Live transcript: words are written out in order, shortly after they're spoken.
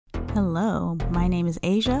Hello, my name is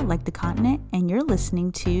Asia, like the continent, and you're listening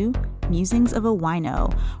to Musings of a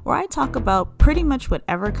Wino, where I talk about pretty much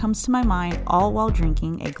whatever comes to my mind, all while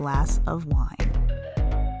drinking a glass of wine.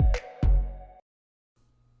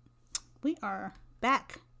 We are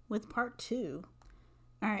back with part 2.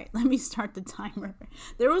 All right, let me start the timer.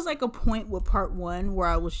 There was like a point with part 1 where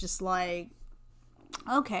I was just like,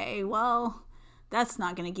 okay, well, that's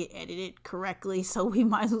not going to get edited correctly, so we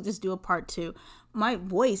might as well just do a part 2. My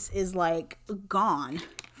voice is like gone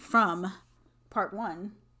from part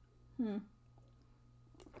 1.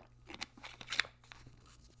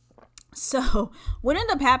 So what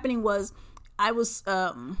ended up happening was I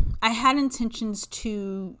had intentions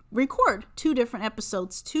to record 2 different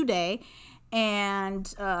episodes today, and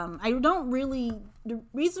the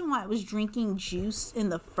reason why I was drinking juice in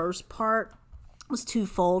the first part was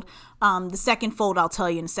twofold. The second fold I'll tell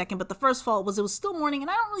you in a second, but the first fold was it was still morning,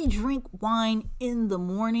 and I don't really drink wine in the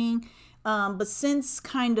morning, but since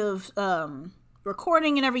kind of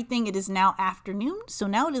recording and everything, it is now afternoon, so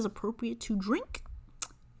now it is appropriate to drink,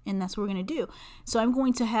 and that's what we're going to do. So I'm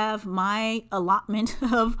going to have my allotment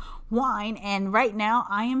of wine, and right now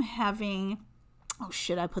I am having, oh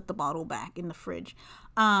shit, I put the bottle back in the fridge.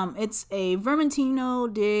 It's a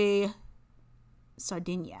Vermentino di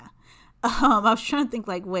Sardinia. I was trying to think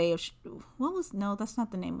like, no, that's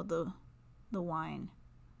not the name of the wine.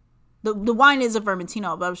 The wine is a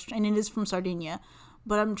Vermentino, and it is from Sardinia,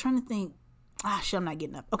 but I'm trying to think, I'm not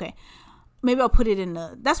getting up. Okay. Maybe I'll put it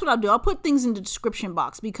that's what I'll do. I'll put things in the description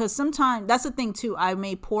box, because sometimes that's the thing too. I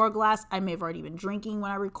may pour a glass. I may have already been drinking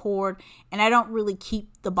when I record, and I don't really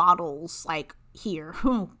keep the bottles like here.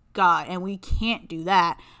 Oh God. And we can't do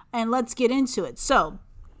that. And let's get into it. So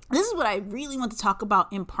this is what I really want to talk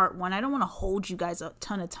about in part 1. I don't want to hold you guys a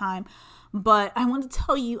ton of time, but I want to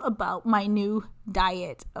tell you about my new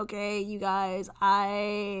diet. Okay, you guys,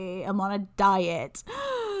 I am on a diet.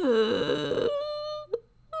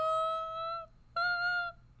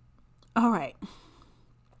 All right.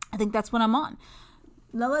 I think that's what I'm on.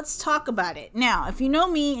 Now let's talk about it. Now, if you know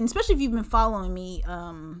me, and especially if you've been following me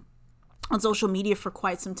on social media for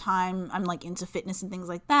quite some time, I'm like into fitness and things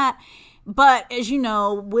like that. But as you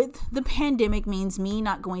know, with the pandemic means me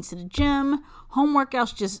not going to the gym, home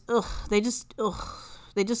workouts they just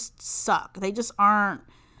suck. They just aren't,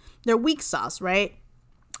 they're weak sauce, right?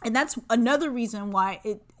 And that's another reason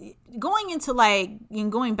why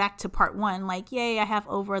going back to part 1, like, yay, I have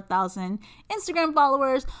over 1,000 Instagram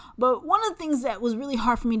followers. But one of the things that was really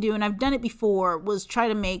hard for me to do, and I've done it before, was try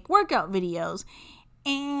to make workout videos.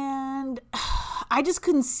 And I just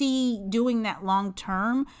couldn't see doing that long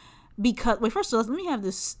term, because, first of all, let me have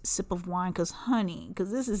this sip of wine, because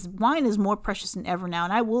wine is more precious than ever now,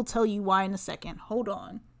 and I will tell you why in a second. Hold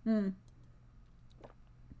on. And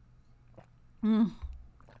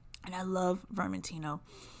I love Vermentino.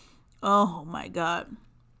 Oh my God.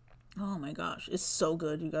 Oh my gosh. It's so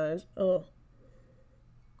good, you guys. Oh.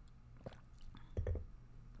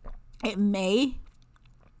 It may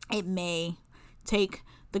take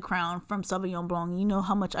the crown from Sauvignon Blanc. You know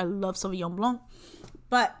how much I love Sauvignon Blanc.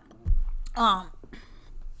 But, I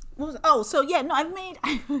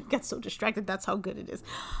got so distracted. That's how good it is.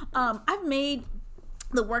 I've made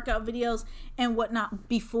the workout videos and whatnot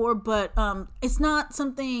before, but it's not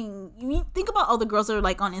something, you think about all the girls that are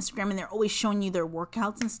like on Instagram and they're always showing you their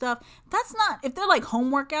workouts and stuff. That's not, if they're like home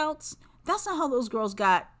workouts, that's not how those girls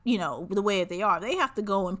got, the way that they are. They have to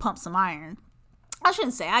go and pump some iron. I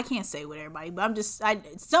can't say with everybody, but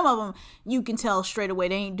some of them, you can tell straight away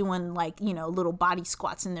they ain't doing like, little body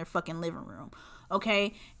squats in their fucking living room.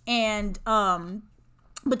 Okay. And,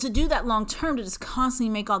 but to do that long term, to just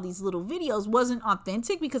constantly make all these little videos, wasn't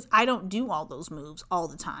authentic, because I don't do all those moves all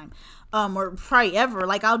the time. Or probably ever.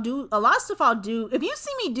 Like, I'll do a lot of stuff. If you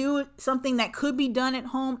see me do something that could be done at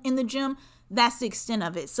home in the gym, that's the extent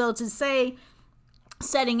of it. So to say,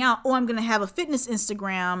 setting out, I'm going to have a fitness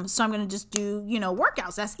Instagram, so I'm going to just do,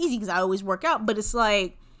 workouts. That's easy because I always work out. But it's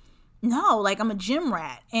like, no, like, I'm a gym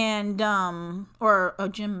rat and, or a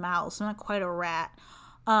gym mouse. I'm not quite a rat.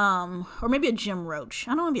 Or maybe a gym roach.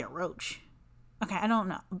 I don't want to be a roach. Okay, I don't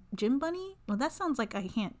know. Gym bunny? Well, that sounds like I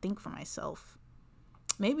can't think for myself.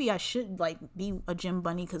 Maybe I should like be a gym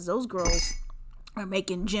bunny, because those girls are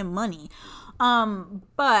making gym money.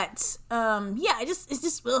 It's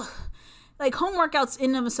just ugh. Like, home workouts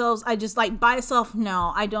in themselves, I just like by itself.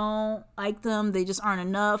 No, I don't like them. They just aren't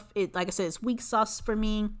enough. Like I said, it's weak sauce for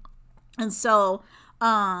me. And so,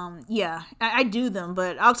 I do them,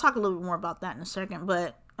 but I'll talk a little bit more about that in a second.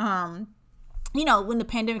 But, you know, when the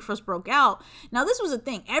pandemic first broke out. Now, this was a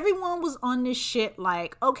thing. Everyone was on this shit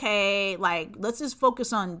like, okay, like, let's just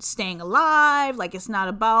focus on staying alive. Like, it's not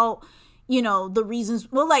about, you know, the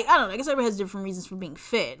reasons. Well, like, I don't know. I guess everybody has different reasons for being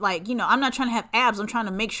fit. Like, you know, I'm not trying to have abs. I'm trying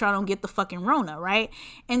to make sure I don't get the fucking Rona, right?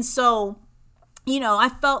 And so, you know, I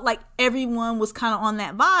felt like everyone was kind of on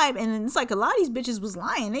that vibe. And then it's like a lot of these bitches was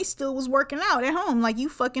lying. They still was working out at home like you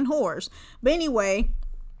fucking whores. But anyway,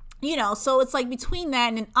 you know, so it's like between that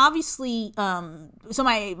and then obviously, so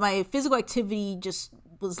my physical activity just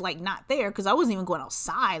was like not there because I wasn't even going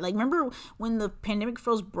outside. Like, remember when the pandemic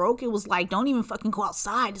first broke, it was like, don't even fucking go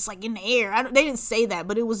outside. It's like in the air. They didn't say that,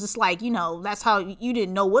 but it was just like, you know, that's how you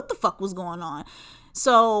didn't know what the fuck was going on.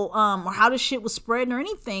 So, or how the shit was spreading or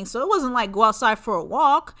anything. So it wasn't like go outside for a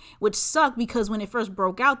walk, which sucked because when it first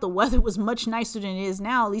broke out, the weather was much nicer than it is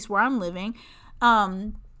now, at least where I'm living.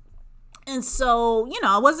 And so, you know,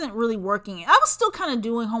 I wasn't really working. I was still kind of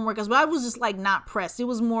doing homework, but I was just like not pressed. It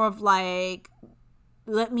was more of like,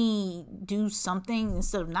 let me do something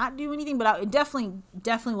instead of not do anything. But it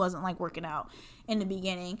definitely wasn't like working out in the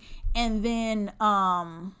beginning. And then,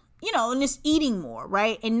 you know, and just eating more,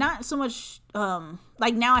 right? And not so much,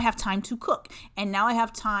 like now I have time to cook, and now I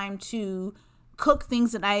have time to cook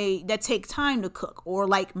things that take time to cook, or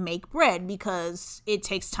like make bread, because it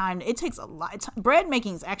takes time. It takes a lot. Bread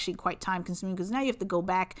making is actually quite time consuming because now you have to go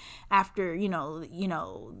back after, you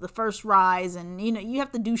know, the first rise, and, you know, you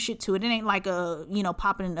have to do shit to it. It ain't like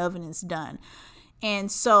pop it in the oven and it's done.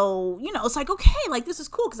 And so, you know, it's like, okay, like this is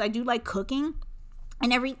cool because I do like cooking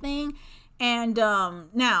and everything. And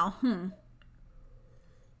now,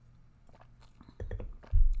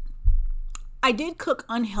 I did cook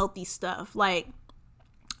unhealthy stuff. Like,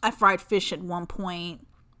 I fried fish at one point.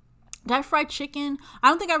 Did I fry chicken? I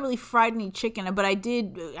don't think I really fried any chicken, but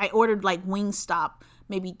I ordered like Wingstop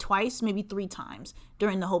maybe twice, maybe 3 times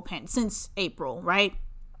during the whole since April, right?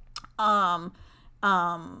 You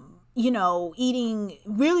know, eating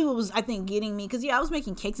really what was, I think, getting me, because I was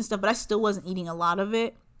making cakes and stuff, but I still wasn't eating a lot of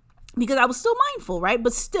it because I was still mindful, right?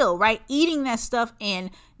 But still, right, eating that stuff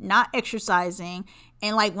and not exercising.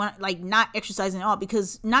 And not exercising at all,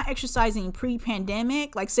 because not exercising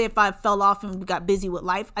pre-pandemic, like say if I fell off and got busy with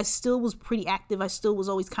life, I still was pretty active. I still was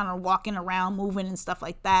always kind of walking around, moving and stuff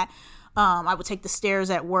like that. I would take the stairs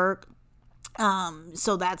at work.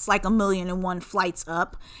 So that's like 1,000,001 flights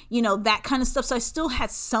up, you know, that kind of stuff. So I still had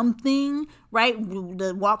something, right?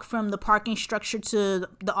 The walk from the parking structure to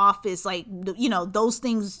the office, like, you know, those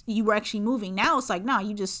things you were actually moving. Now it's like, no,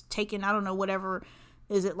 you just taking, I don't know, whatever,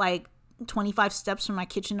 is it like 25 steps from my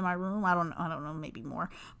kitchen to my room? I don't know, maybe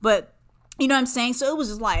more, but you know what I'm saying? So it was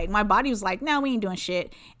just like, my body was like, no, we ain't doing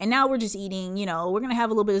shit. And now we're just eating, you know, we're going to have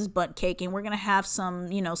a little bit of this butt cake, and we're going to have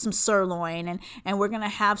some, you know, some sirloin, and we're going to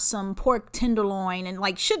have some pork tenderloin, and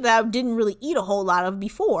like shit that I didn't really eat a whole lot of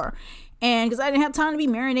before. And because I didn't have time to be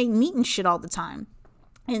marinating meat and shit all the time.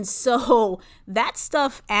 And so that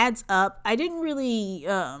stuff adds up. I didn't really,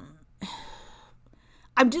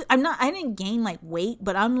 I didn't gain like weight,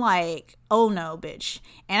 but I'm like, oh no, bitch.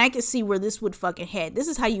 And I could see where this would fucking head. This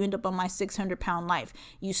is how you end up on my 600-pound life.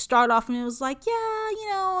 You start off and it was like, yeah, you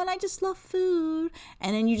know, and I just love food.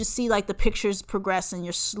 And then you just see like the pictures progress, and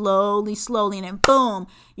you're slowly, and then boom,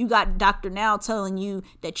 you got Dr. Now telling you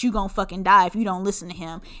that you gonna fucking die if you don't listen to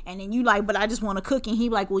him. And then you like, but I just want a cookie. And he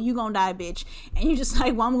like, well, you gonna die, bitch. And you just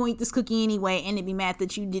like, well, I'm gonna eat this cookie anyway, and then be mad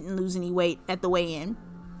that you didn't lose any weight at the weigh-in.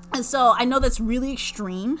 And so I know that's really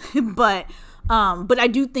extreme, but I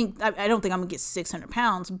do think, I don't think I'm gonna get 600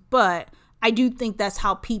 pounds, but I do think that's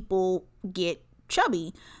how people get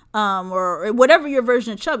chubby, or whatever your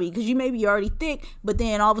version of chubby, because you may be already thick, but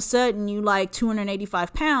then all of a sudden you like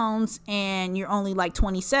 285 pounds and you're only like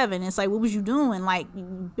 27. It's like, what was you doing? Like,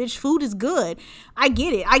 bitch, food is good. I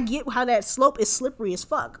get it. I get how that slope is slippery as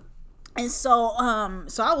fuck. And so,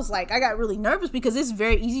 so I was like, I got really nervous because it's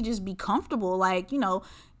very easy to just be comfortable. Like, you know,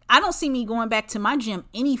 I don't see me going back to my gym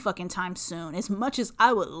any fucking time soon. As much as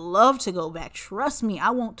I would love to go back, trust me, I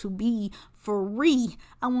want to be free.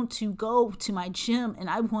 I want to go to my gym, and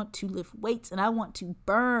I want to lift weights, and I want to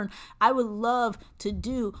burn. I would love to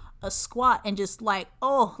do a squat and just like,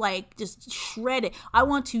 just shred it. I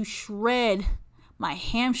want to shred my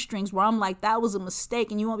hamstrings where I'm like, that was a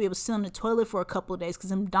mistake, and you won't be able to sit on the toilet for a couple of days because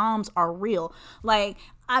them DOMs are real. Like,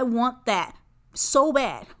 I want that so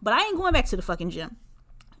bad, but I ain't going back to the fucking gym.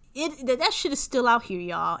 that shit is still out here,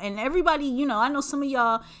 y'all. And everybody, you know, I know some of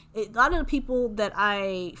y'all, a lot of the people that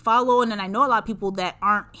I follow, and then I know a lot of people that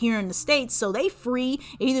aren't here in the States, so they free.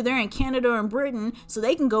 Either they're in Canada or in Britain, so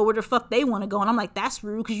they can go where the fuck they want to go. And I'm like, that's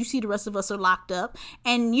rude, because you see the rest of us are locked up.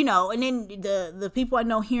 And, you know, and then the people I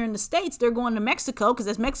know here in the States, they're going to Mexico, because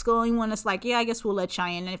that's Mexico the only one that's like, yeah, I guess we'll let y'all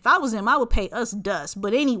in. And if I was them, I would pay us dust.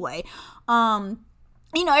 But anyway,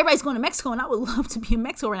 you know, everybody's going to Mexico, and I would love to be in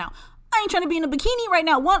Mexico right now. I ain't trying to be in a bikini right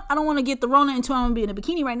now. One, I don't want to get the Rona until I'm going to be in a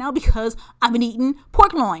bikini right now, because I've been eating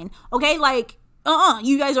pork loin. Okay, like,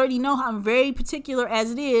 you guys already know how I'm very particular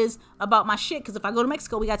as it is about my shit, because if I go to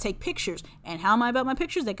Mexico, we got to take pictures. And how am I about my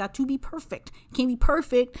pictures? They got to be perfect. Can't be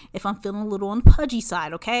perfect if I'm feeling a little on the pudgy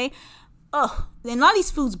side, okay? And a lot of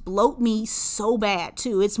these foods bloat me so bad,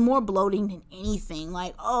 too. It's more bloating than anything.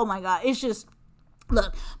 Like, oh my God, it's just...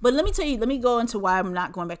 Look, but let me tell you, let me go into why I'm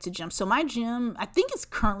not going back to gym. So my gym, I think it's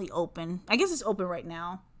currently open. I guess it's open right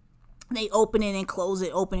now. They open it and close it,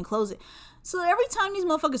 open and close it. So every time these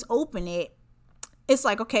motherfuckers open it, it's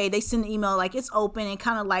like, okay, they send the email like it's open, and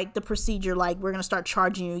kind of like the procedure, like we're going to start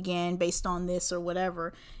charging you again based on this or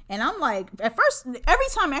whatever. And I'm like, at first, every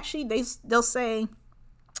time actually they'll say,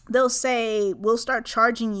 we'll start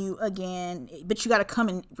charging you again, but you got to come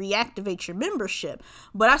and reactivate your membership.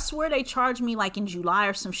 But I swear they charged me like in July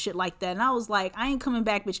or some shit like that. And I was like, I ain't coming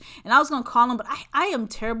back, bitch. And I was going to call them, but I am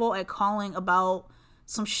terrible at calling about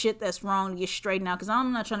some shit that's wrong to get straightened out, because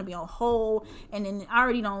I'm not trying to be on hold. And then I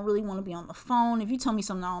already don't really want to be on the phone. If you tell me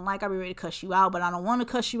something I don't like, I'll be ready to cuss you out, but I don't want to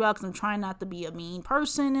cuss you out because I'm trying not to be a mean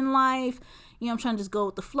person in life. You know, I'm trying to just go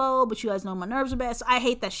with the flow, but you guys know my nerves are bad, so I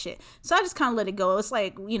hate that shit. So I just kind of let it go. It's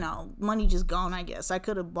like, you know, money just gone, I guess. I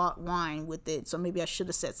could have bought wine with it, so maybe I should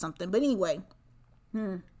have said something. But anyway.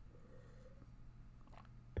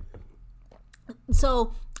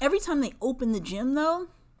 So every time they open the gym, though,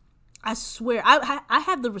 I swear, I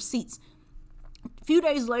have the receipts. A few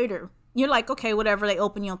days later, you're like, okay, whatever, they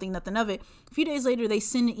open, you don't think nothing of it. A few days later, they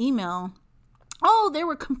send an email. Oh, there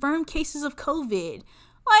were confirmed cases of COVID.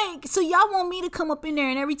 Like, so y'all want me to come up in there,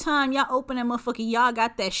 and every time y'all open that motherfucker, y'all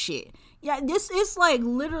got that shit. Yeah, this is like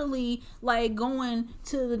literally like going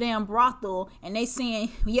to the damn brothel and they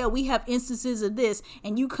saying, yeah, we have instances of this,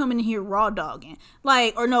 and you come in here raw dogging.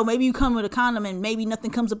 Like, or no, maybe you come with a condom and maybe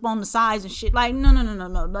nothing comes up on the sides and shit. Like, no.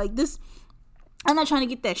 Like, this, I'm not trying to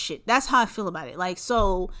get that shit. That's how I feel about it. Like,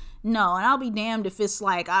 so, no, and I'll be damned if it's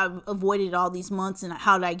like I've avoided all these months and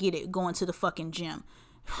how did I get it going to the fucking gym.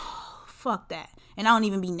 Fuck that. And I don't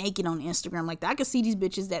even be naked on Instagram like that. I can see these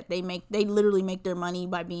bitches that they literally make their money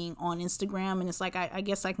by being on Instagram. And it's like, I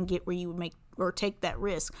guess I can get where you would make or take that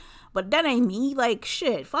risk. But that ain't me. Like,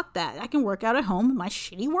 shit, fuck that. I can work out at home with my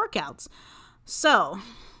shitty workouts. So,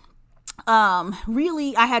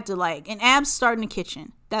 really, I had to and abs start in the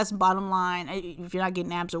kitchen. That's bottom line. If you're not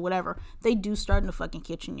getting abs or whatever, they do start in the fucking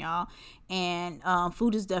kitchen, y'all. And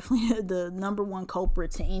food is definitely the number one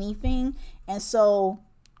culprit to anything. And so,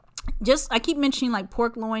 I keep mentioning like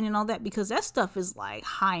pork loin and all that because that stuff is like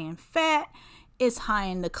high in fat. It's high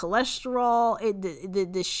in the cholesterol.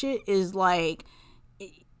 The shit is like,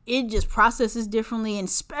 it just processes differently, and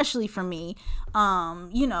especially for me,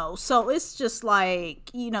 so it's just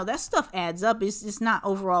like, that stuff adds up. It's just not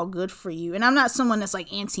overall good for you. And I'm not someone that's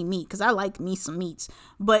like anti-meat, because I like me some meats,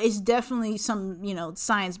 but it's definitely some,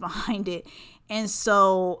 science behind it. And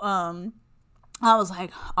so, I was like,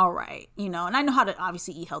 all right, and I know how to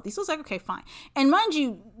obviously eat healthy. So it's like, okay, fine. And mind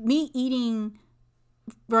you, me eating,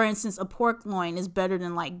 for instance, a pork loin is better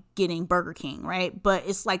than like getting Burger King, right? But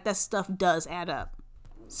it's like that stuff does add up.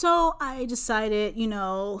 So I decided,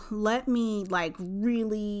 let me like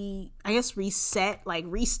really, I guess, reset, like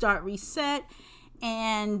restart,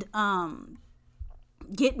 and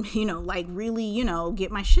get, really,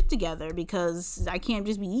 get my shit together, because I can't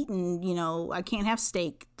just be eating, I can't have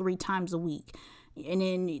steak 3 times a week. And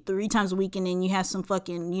then 3 times a week, and then you have some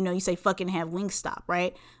fucking, you say fucking have Wingstop,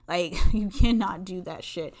 right? Like, you cannot do that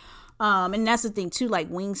shit. And that's the thing too, like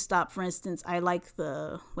Wingstop, for instance, I like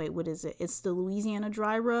what is it? It's the Louisiana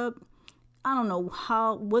dry rub. I don't know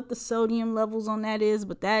what the sodium levels on that is,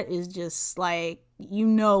 but that is just like,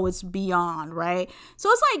 it's beyond, right? So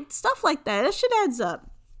it's like stuff like that. That shit adds up.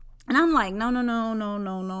 And I'm like, no,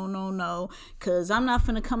 because I'm not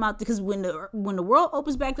finna come out, because when the world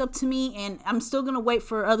opens back up to me, and I'm still gonna wait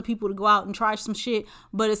for other people to go out and try some shit,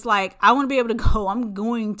 but it's like, I want to be able to go. I'm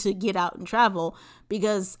going to get out and travel,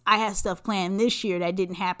 because I had stuff planned this year that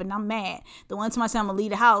didn't happen. I'm mad. The one time I say I'm gonna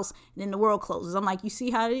leave the house, and then the world closes. I'm like, you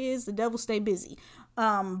see how it is? The devil stay busy.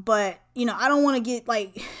 But I don't want to get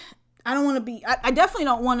like, I don't want to be, I definitely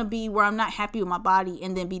don't want to be where I'm not happy with my body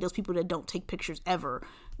and then be those people that don't take pictures ever.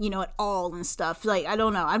 at all and stuff. Like, I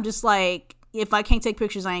don't know. I'm just like, if I can't take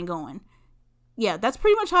pictures, I ain't going. Yeah, that's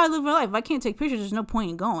pretty much how I live my life. If I can't take pictures, there's no point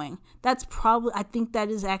in going. I think that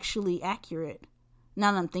is actually accurate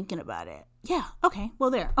now that I'm thinking about it. Yeah, okay, well,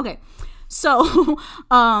 there. Okay, so,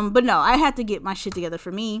 but no, I had to get my shit together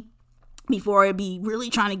for me before I'd be really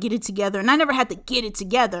trying to get it together. And I never had to get it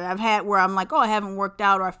together. I've had where I'm like, oh, I haven't worked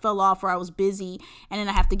out, or I fell off, or I was busy, and then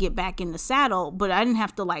I have to get back in the saddle. But I didn't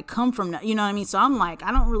have to like come from, you know what I mean? So I'm like,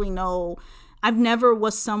 I don't really know. I've never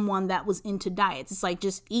was someone that was into diets. It's like,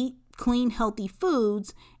 just eat clean, healthy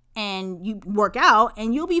foods and you work out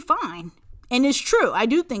and you'll be fine. And it's true. I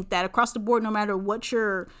do think that across the board, no matter what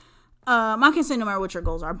your I can say no matter what your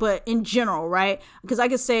goals are, but in general, right? Because I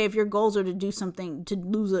could say if your goals are to do something, to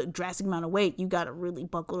lose a drastic amount of weight, you got to really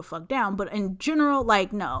buckle the fuck down. But in general,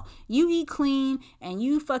 like, no, you eat clean and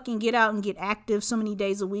you fucking get out and get active so many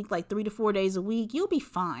days a week, like 3 to 4 days a week, you'll be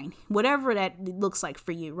fine. Whatever that looks like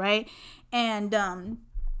for you, right? And,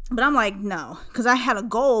 but I'm like, no, because I had a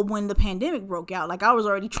goal when the pandemic broke out. Like, I was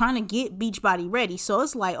already trying to get Beachbody ready. So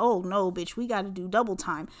it's like, oh no, bitch, we got to do double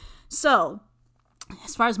time. So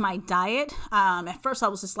as far as my diet, at first I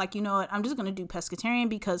was just like, you know what, I'm just going to do pescatarian,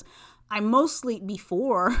 because I mostly,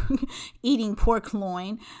 before eating pork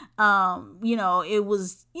loin, it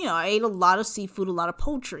was, I ate a lot of seafood, a lot of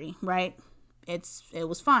poultry, right? It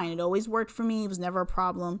was fine. It always worked for me. It was never a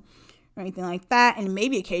problem or anything like that. And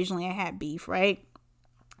maybe occasionally I had beef, right?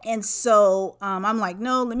 And so I'm like,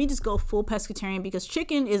 no, let me just go full pescatarian, because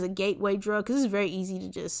chicken is a gateway drug, because it's very easy to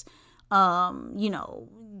just,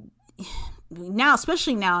 now,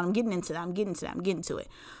 especially now, I'm getting into it.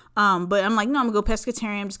 But I'm like, no, I'm gonna go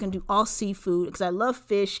pescatarian. I'm just gonna do all seafood because I love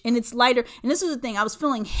fish and it's lighter. And this is the thing, I was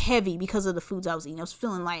feeling heavy because of the foods I was eating. I was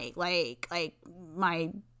feeling like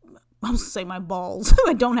my balls.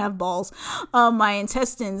 I don't have balls. My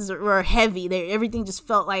intestines were heavy. Everything just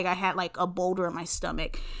felt like I had like a boulder in my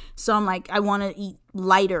stomach. So I'm like, I want to eat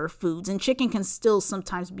lighter foods, and chicken can still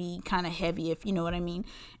sometimes be kind of heavy, if you know what I mean.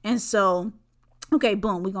 And so, okay,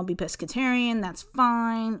 boom, we're going to be pescatarian. That's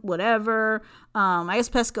fine. Whatever. I guess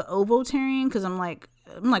pesca-ovotarian, because I'm like,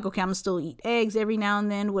 okay, I'm going to still eat eggs every now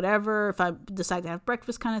and then, whatever. If I decide to have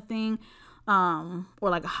breakfast kind of thing, or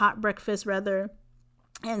like a hot breakfast rather.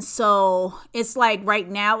 And so it's like right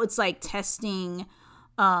now it's like testing.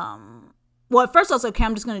 Well, at first I was like, okay,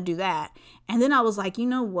 I'm just going to do that. And then I was like, you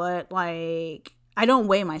know what? Like, I don't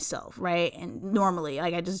weigh myself, right? And normally,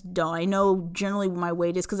 like, I just don't. I know generally what my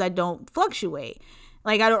weight is because I don't fluctuate.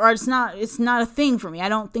 Like, it's not a thing for me. I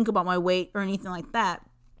don't think about my weight or anything like that.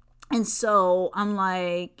 And so I'm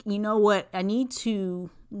like, you know what? I need to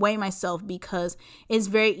weigh myself, because it's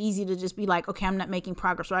very easy to just be like, okay, I'm not making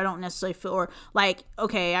progress, or I don't necessarily feel, or like,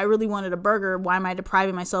 okay, I really wanted a burger. Why am I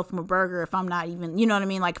depriving myself from a burger if I'm not even, you know what I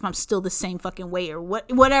mean? Like, if I'm still the same fucking weight or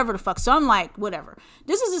whatever the fuck. So I'm like, whatever.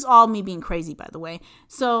 This is just all me being crazy, by the way.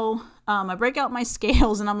 So I break out my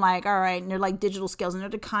scales and I'm like, all right. And they're like digital scales, and they're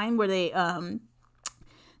the kind where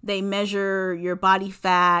they measure your body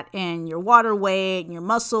fat and your water weight and your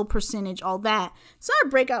muscle percentage, all that. So I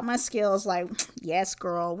break out my scales like, yes,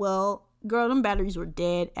 girl. Well, girl, them batteries were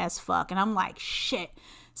dead as fuck. And I'm like, shit.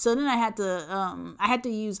 So then I had to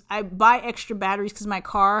I buy extra batteries because my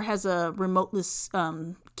car has a remoteless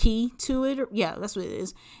key to it. Yeah, that's what it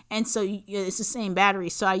is. And so it's the same battery.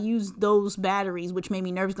 So I used those batteries, which made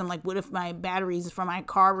me nervous. I'm like, what if my batteries from my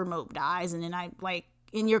car remote dies? And then I like,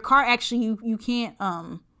 in your car, actually, you can't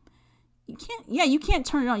turn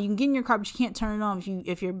it on. You can get in your car, but you can't turn it on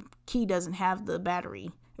if your key doesn't have the battery,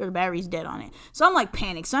 or the battery's dead on it. So I'm like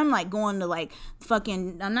panicked. So I'm like going to like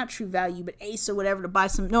fucking, I'm not True Value, but Ace or whatever to buy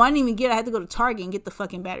some. No, I didn't even get it. I had to go to Target and get the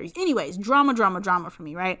fucking batteries. Anyways, drama for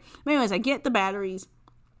me, right? But anyways, I get the batteries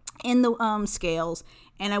in the scales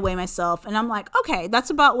and I weigh myself and I'm like, okay, that's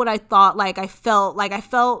about what I thought. I felt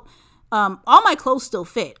all my clothes still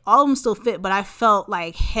fit. All of them still fit, but I felt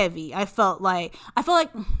like heavy. I felt like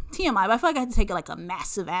TMI, but I felt like I had to take like a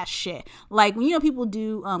massive ass shit. Like when people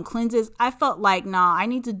do cleanses, I felt like, nah, I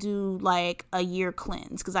need to do like a year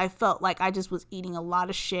cleanse, because I felt like I just was eating a lot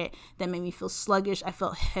of shit that made me feel sluggish. I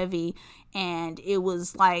felt heavy, and it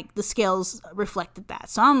was like the scales reflected that.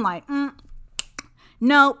 So I'm like,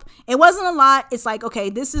 nope, it wasn't a lot. It's like, okay,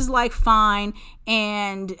 this is like fine.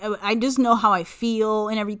 And I just know how I feel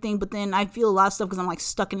and everything. But then I feel a lot of stuff because I'm like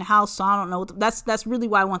stuck in the house. So I don't know. That's really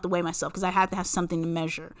why I want to weigh myself, because I have to have something to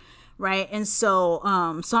measure. Right. And so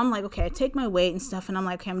I'm like, okay, I take my weight and stuff. And I'm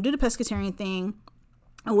like, okay, I'm going to do the pescatarian thing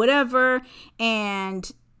or whatever.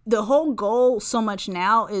 And the whole goal so much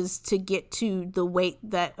now is to get to the weight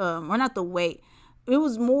that, or not the weight. It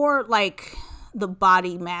was more like the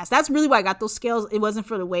body mass. That's really why I got those scales. It wasn't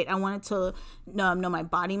for the weight. I wanted to know my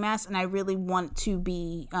body mass, and I really want to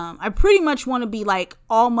be, I pretty much want to be like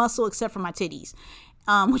all muscle except for my titties.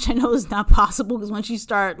 Which I know is not possible because once you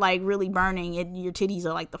start like really burning it, your titties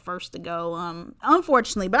are like the first to go,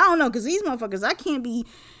 unfortunately. But I don't know, because these motherfuckers,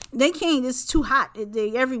 it's too hot.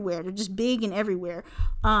 They're everywhere. They're just big and everywhere.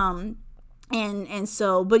 And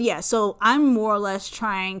so, but yeah, so I'm more or less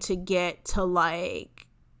trying to get to like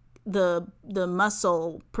the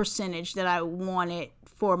muscle percentage that I wanted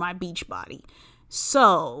for my beach body.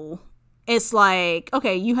 So it's like,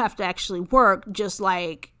 okay, you have to actually work just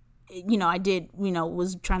like, I did,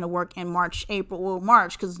 was trying to work in March,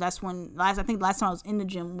 because that's when last time I was in the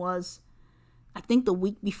gym was, I think the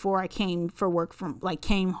week before I came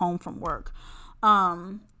home from work,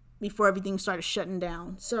 before everything started shutting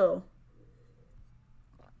down. So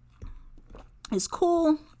it's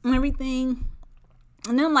cool and everything.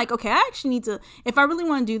 And then I'm like, okay, I actually need to, if I really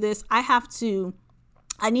want to do this, my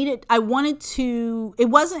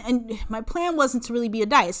plan wasn't to really be a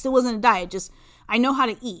diet. It still wasn't a diet. Just, I know how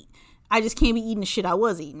to eat. I just can't be eating the shit I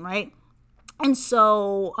was eating, right? And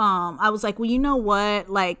so I was like, well, you know what?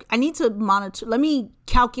 Like, I need to monitor. Let me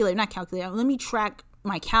let me track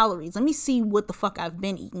my calories. Let me see what the fuck I've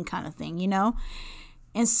been eating, kind of thing,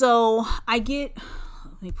 And so let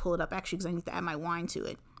me pull it up actually, because I need to add my wine to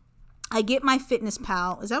it. I get my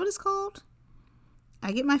FitnessPal. Is that what it's called?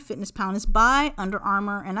 I get my FitnessPal, and it's by Under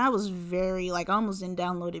Armour. And I was I almost didn't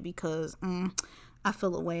download it because I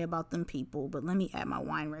feel a way about them people, but let me add my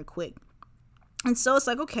wine real quick. And so it's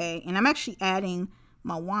like, okay, and I'm actually adding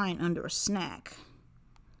my wine under a snack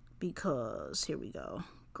because here we go.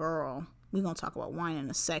 Girl, we're going to talk about wine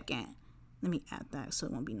in a second. Let me add that so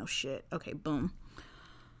it won't be no shit. Okay, boom.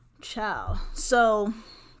 Ciao. So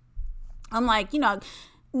I'm like,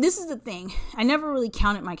 this is the thing. I never really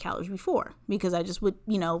counted my calories before because I just would,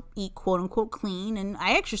 eat quote unquote clean, and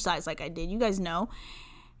I exercise like I did. You guys know.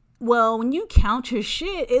 Well, when you count your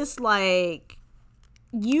shit, it's like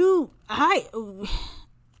that's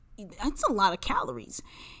a lot of calories.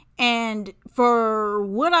 And for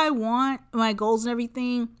what I want, my goals and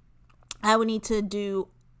everything, I would need to do,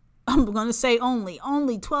 I'm going to say only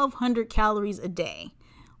 1,200 calories a day.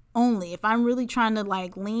 Only if I'm really trying to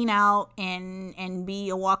like lean out and be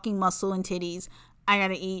a walking muscle and titties, I got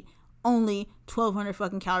to eat only 1,200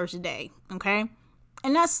 fucking calories a day. Okay.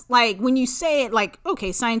 And that's like, when you say it, like,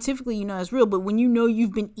 okay, scientifically, that's real. But when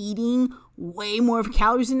you've been eating way more of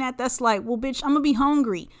calories than that, that's like, well, bitch, I'm going to be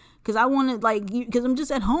hungry. Because I want to, because I'm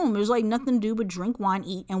just at home. There's like nothing to do but drink wine,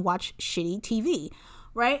 eat, and watch shitty TV.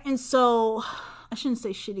 Right? And so, I shouldn't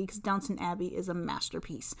say shitty because Downton Abbey is a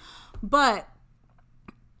masterpiece. But,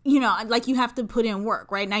 you have to put in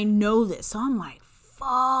work, right? And I know this. So I'm like,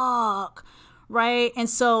 fuck. Right? And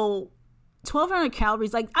so 1,200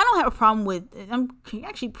 calories, like, I don't have a problem with it. I'm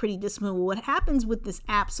actually pretty disciplined with what happens with this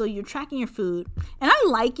app. So you're tracking your food, and I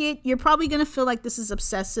like it. You're probably going to feel like this is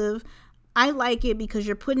obsessive. I like it because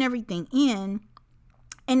you're putting everything in,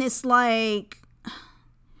 and it's like,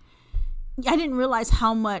 I didn't realize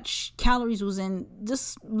how much calories was in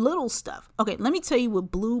just little stuff. Okay, let me tell you what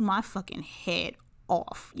blew my fucking head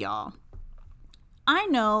off, y'all. I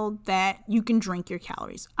know that you can drink your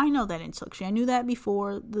calories. I know that intellectually. I knew that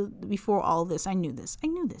before all this. I knew this.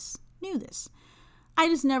 I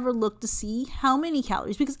just never looked to see how many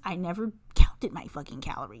calories because I never counted my fucking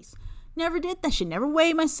calories. Never did that shit. Never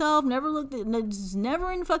weighed myself. Never looked at it. It's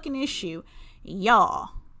never a fucking issue. Y'all.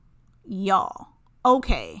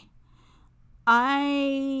 Okay.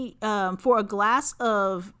 I, for a glass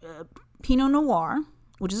of Pinot Noir,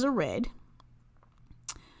 which is a red,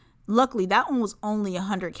 luckily, that one was only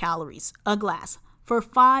 100 calories a glass for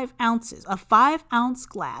 5 ounces. A 5-ounce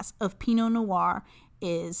glass of Pinot Noir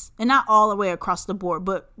is, and not all the way across the board,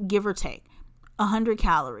 but give or take, 100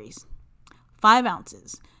 calories. 5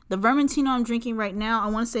 ounces. The Vermentino I'm drinking right now, I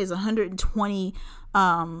want to say is 120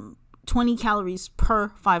 20 calories per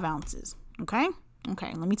 5 ounces. Okay,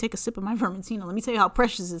 let me take a sip of my Vermentino. Let me tell you how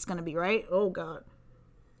precious it's going to be, right? Oh, God.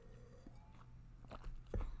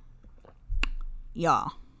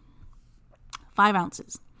 Y'all. 5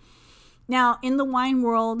 ounces. Now, in the wine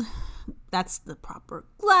world, that's the proper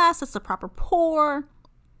glass. That's the proper pour.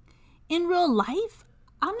 In real life,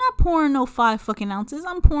 I'm not pouring no 5 fucking ounces.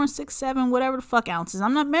 I'm pouring 6, 7, whatever the fuck ounces.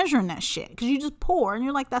 I'm not measuring that shit because you just pour and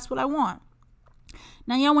you're like, that's what I want.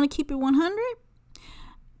 Now, y'all want to keep it 100?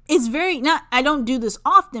 It's I don't do this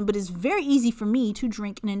often, but it's very easy for me to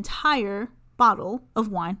drink an entire bottle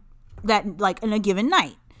of wine that like in a given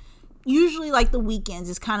night. Usually like the weekends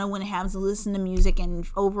is kind of when it happens to listen to music, and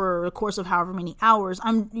over the course of however many hours,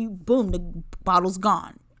 boom, the bottle's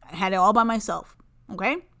gone. I had it all by myself.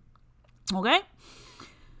 Okay.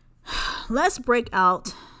 Let's break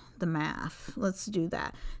out the math. Let's do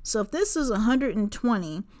that. So if this is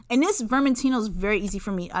 120, and this Vermentino is very easy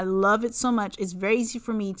for me. I love it so much. It's very easy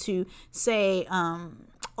for me to say,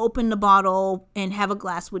 open the bottle and have a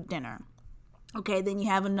glass with dinner. Okay, then you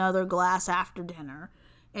have another glass after dinner.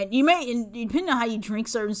 And you may, depending on how you drink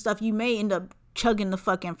certain stuff, you may end up chugging the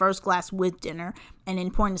fucking first glass with dinner and then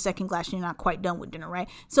pouring the second glass. You're not quite done with dinner, right?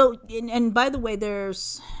 So, and by the way,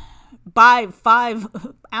 there's by 5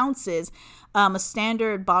 ounces, a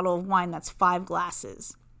standard bottle of wine, that's 5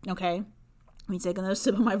 glasses. Okay, let me take another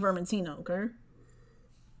sip of my Vermentino. Okay,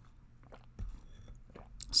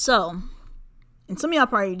 so, and some of y'all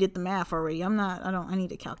probably did the math already. I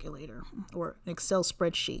need a calculator or an Excel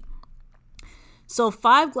spreadsheet. So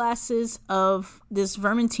 5 glasses of this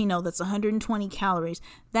Vermentino, that's 120 calories.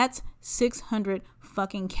 That's 600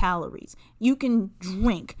 fucking calories. You can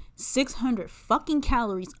drink 600 fucking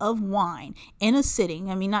calories of wine in a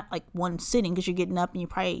sitting. I mean, not like one sitting, because you're getting up and you're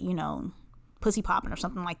probably, pussy popping or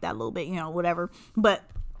something like that a little bit, whatever. But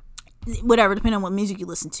whatever, depending on what music you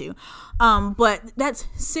listen to. But that's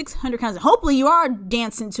 600 calories. Hopefully you are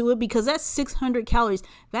dancing to it, because that's 600 calories.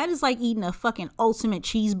 That is like eating a fucking ultimate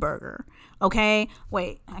cheeseburger. Okay?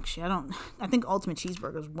 Wait, actually, I think ultimate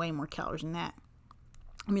cheeseburger is way more calories than that.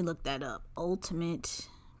 Let me look that up. Ultimate,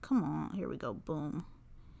 come on, here we go, boom.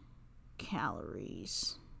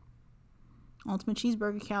 Calories. Ultimate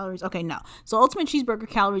cheeseburger calories. Okay, no. So ultimate cheeseburger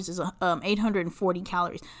calories is 840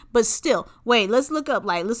 calories. But still, wait, let's look up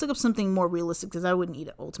something more realistic, because I wouldn't eat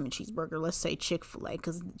an ultimate cheeseburger. Let's say Chick-fil-A,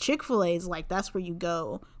 because Chick-fil-A is like, that's where you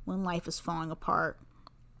go when life is falling apart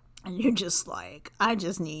and you're just like, I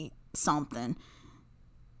just need something.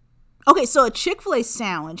 Okay, so a Chick-fil-A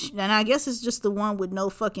sandwich, and I guess it's just the one with no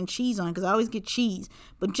fucking cheese on it, because I always get cheese,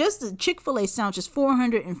 but just the Chick-fil-A sandwich is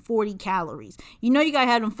 440 calories. You gotta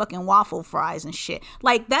have them fucking waffle fries and shit.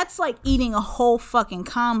 Like, that's like eating a whole fucking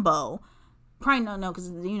combo. Probably no,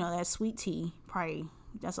 because, that sweet tea,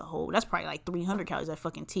 that's probably like 300 calories, that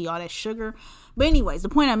fucking tea, all that sugar. But anyways, the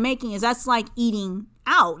point I'm making is that's like eating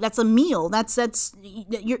out. That's a meal.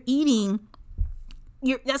 You're eating...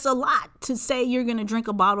 that's a lot to say you're going to drink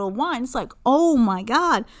a bottle of wine. It's like, oh my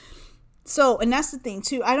God. So, and that's the thing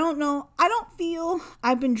too. I don't feel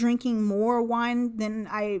I've been drinking more wine than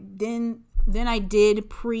I did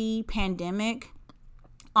pre-pandemic.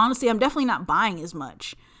 Honestly, I'm definitely not buying as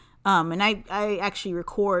much. And I actually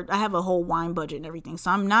I have a whole wine budget and everything, so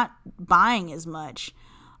I'm not buying as much.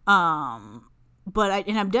 But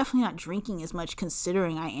I'm definitely not drinking as much,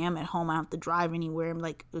 considering I am at home. I don't have to drive anywhere. I'm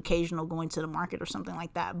like occasional going to the market or something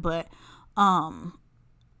like that. But I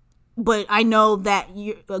know that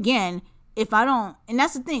if I don't, and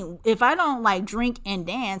that's the thing, if I don't like drink and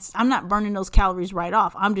dance, I'm not burning those calories right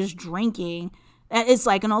off. I'm just drinking. It's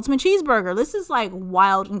like an ultimate cheeseburger. This is like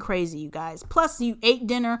wild and crazy, you guys. Plus you ate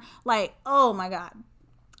dinner. Like, oh my God.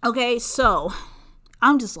 Okay. So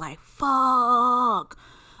I'm just like, fuck.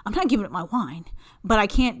 I'm not giving up my wine, but I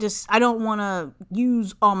don't want to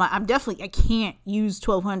use I can't use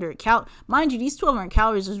 1,200 calories. Mind you, these 1,200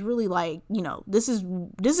 calories is really like, this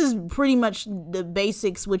is pretty much the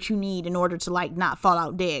basics, what you need in order to like not fall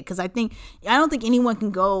out dead. Cause I don't think anyone can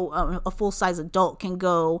go, a full size adult can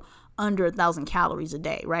go under 1,000 calories a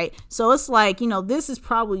day, right? So it's like, this is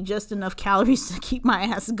probably just enough calories to keep my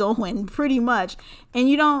ass going, pretty much. And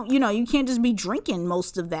you can't just be drinking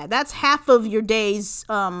most of that. That's half of your day's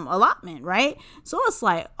allotment, right? So it's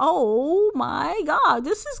like, oh my God,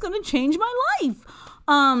 this is gonna change my life.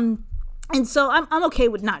 And so I'm okay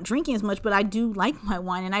with not drinking as much, but I do like my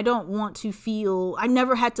wine, and I don't want to feel, I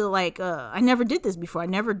never had to I never did this before. I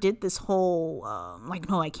never did this whole,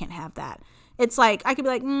 no, I can't have that. It's like, I could be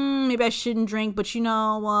like, maybe I shouldn't drink, but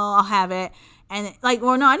I'll have it. And I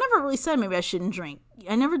never really said maybe I shouldn't drink.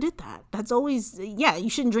 I never did that. That's always, you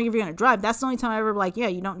shouldn't drink if you're going to drive. That's the only time I ever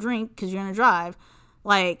you don't drink because you're going to drive.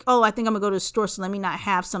 Like, oh, I think I'm going to go to the store, so let me not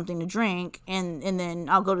have something to drink. And then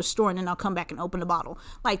I'll go to the store and then I'll come back and open the bottle.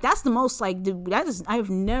 Like, that's the most, I've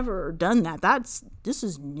never done that. This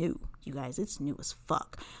is new, you guys. It's new as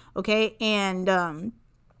fuck. Okay. And,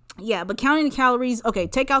 but counting the calories, okay,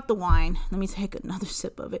 take out the wine. Let me take another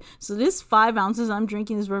sip of it. So this 5 ounces I'm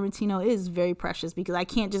drinking, this Vermentino, is very precious, because I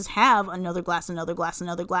can't just have another glass.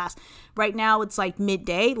 Right now it's like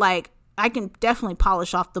midday. Like, I can definitely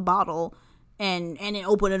polish off the bottle and then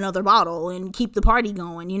open another bottle and keep the party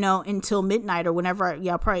going, until midnight or whenever.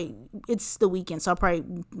 It's the weekend, so I'll probably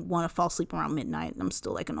want to fall asleep around midnight. I'm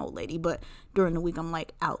still like an old lady, but during the week I'm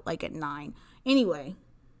like out like at 9. Anyway.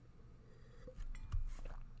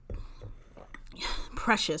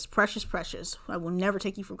 precious. I will never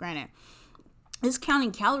take you for granted. This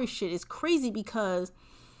counting calorie shit is crazy because,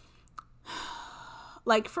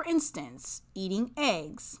 like, for instance, eating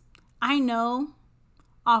eggs. I know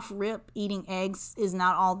off rip eating eggs is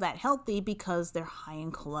not all that healthy because they're high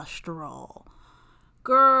in cholesterol.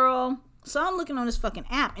 Girl, so I'm looking on this fucking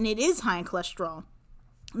app and it is high in cholesterol.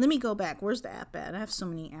 Let me go back. Where's the app at? I have so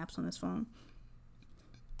many apps on this phone.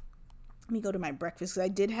 Let me go to my breakfast because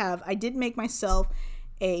I did make myself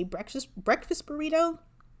a breakfast burrito.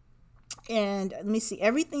 And let me see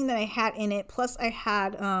everything that I had in it. Plus I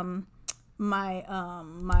had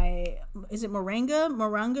my is it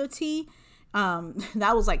moringa tea?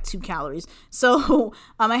 That was like 2 calories. So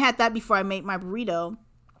I had that before I made my burrito.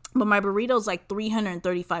 But my burrito's like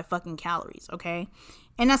 335 fucking calories, okay?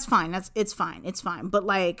 And that's fine. It's fine. But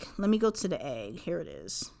like, let me go to the egg. Here it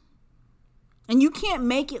is. And you can't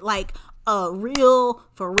make it like a real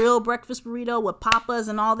breakfast burrito with papas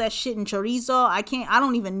and all that shit and chorizo. I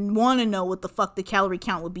don't even want to know what the fuck the calorie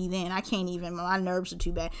count would be then. I can't even, my nerves are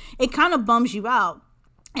too bad. It kind of bums you out.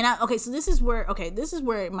 And this is where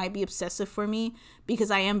it might be obsessive for me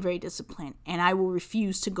because I am very disciplined and I will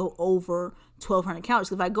refuse to go over 1,200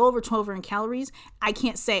 calories. If I go over 1,200 calories, I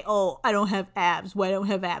can't say, oh, I don't have abs. Why I don't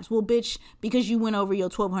have abs? Well, bitch, because you went over your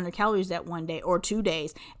 1,200 calories that one day or 2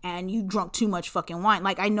 days and you drunk too much fucking wine.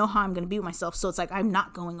 Like, I know how I'm going to be with myself. So it's like, I'm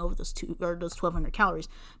not going over those 1,200 calories.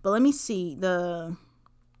 But let me see what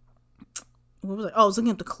was it? Oh, I was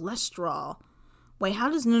looking at the cholesterol. Wait, I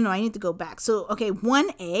need to go back. So, okay,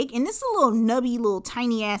 1 egg, and this is a little nubby, little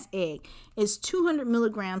tiny ass egg, is 200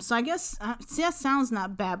 milligrams. So I guess, see, that sounds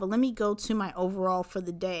not bad, but let me go to my overall for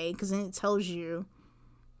the day, because then it tells you,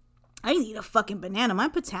 I need a fucking banana. My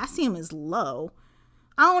potassium is low.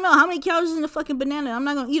 I don't know how many calories is in a fucking banana. I'm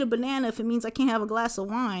not going to eat a banana if it means I can't have a glass of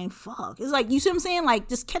wine. Fuck. It's like, you see what I'm saying? Like,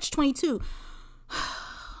 just catch 22.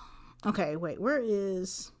 Okay, wait,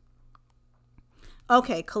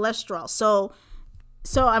 okay, cholesterol.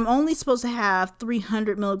 So I'm only supposed to have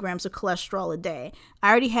 300 milligrams of cholesterol a day. I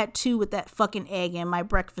already had 2 with that fucking egg in my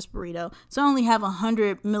breakfast burrito. So I only have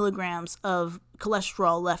 100 milligrams of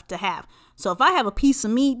cholesterol left to have. So if I have a piece of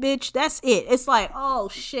meat, bitch, that's it. It's like, oh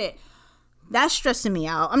shit. That's stressing me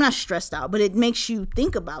out. I'm not stressed out, but it makes you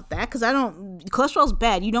think about that because cholesterol's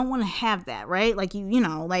bad. You don't want to have that, right? Like,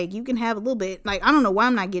 like you can have a little bit. Like, I don't know why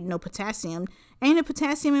I'm not getting no potassium. Ain't it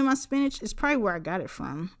potassium in my spinach? It's probably where I got it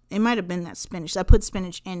from. It might have been that spinach. I put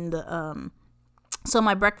spinach in the, so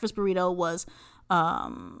my breakfast burrito was,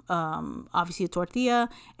 obviously a tortilla,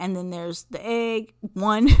 and then there's the egg,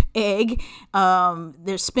 1 egg,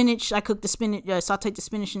 there's spinach. I cooked the spinach, sauteed the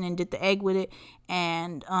spinach and then did the egg with it.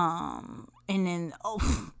 And then,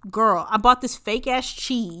 oh, girl, I bought this fake ass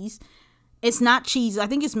cheese. It's not cheese. I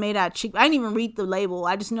think it's made out of chickpeas. I didn't even read the label.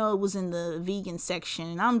 I just know it was in the vegan section.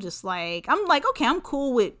 And I'm like, okay, I'm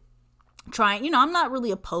cool with trying, I'm not really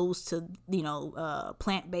opposed to,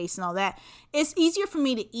 plant-based and all that. It's easier for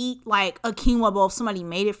me to eat like a quinoa bowl if somebody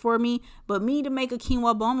made it for me. But me to make a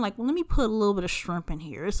quinoa bowl, I'm like, well, let me put a little bit of shrimp in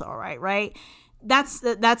here. It's all right? That's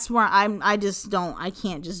where I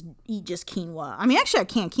can't just eat just quinoa. I mean, actually I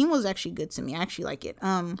can. Quinoa is actually good to me. I actually like it.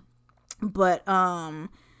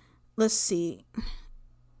 Let's see.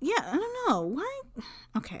 Yeah, I don't know. Why?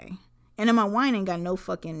 Okay. And then my wine ain't got no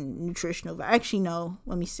fucking nutritional value. Actually, no.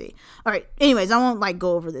 Let me see. All right. Anyways, I won't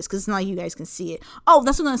go over this because it's not you guys can see it. Oh,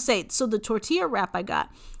 that's what I'm going to say. So the tortilla wrap I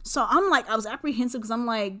got. So I was apprehensive because I'm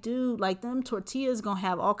like, dude, like them tortillas going to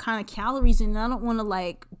have all kind of calories and I don't want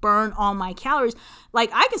to burn all my calories.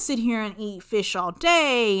 Like I could sit here and eat fish all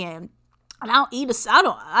day and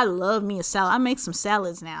I love me a salad. I make some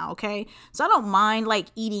salads now, okay? So I don't mind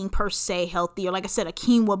eating per se healthy or like I said, a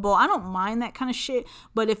quinoa bowl. I don't mind that kind of shit.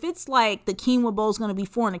 But if it's like the quinoa bowl is going to be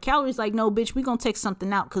 400 calories, like, no, bitch, we going to take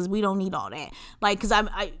something out because we don't need all that. Because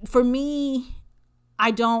for me, I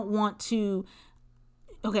don't want to,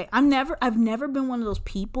 okay, I've never been one of those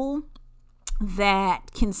people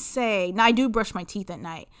that can say, now I do brush my teeth at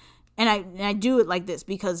night. And I do it like this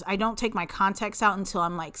because I don't take my contacts out until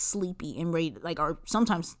I'm sleepy and ready, or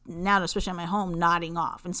sometimes now, especially at my home, nodding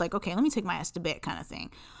off. And it's like, okay, let me take my ass to bed kind of thing.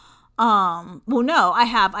 Well, no,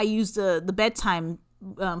 I use the bedtime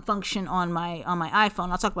function on my iPhone.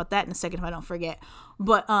 I'll talk about that in a second if I don't forget.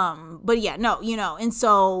 But yeah, no, and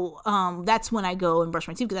so that's when I go and brush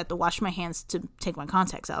my teeth because I have to wash my hands to take my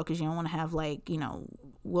contacts out because you don't want to have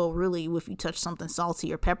well, really, if you touch something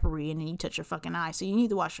salty or peppery and then you touch your fucking eye, so you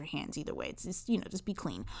need to wash your hands either way. It's just, just be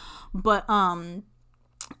clean. But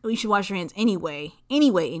you should wash your hands anyway,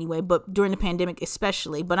 but during the pandemic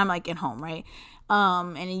especially, but I'm like at home, right?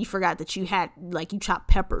 And then you forgot that you had, like, you chopped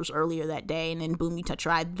peppers earlier that day, and then boom, you touch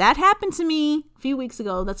your eye. That happened to me a few weeks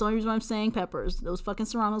ago. That's the only reason why I'm saying peppers. Those fucking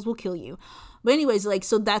serranos will kill you. But anyways, like,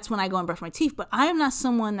 so that's when I go and brush my teeth. But I am not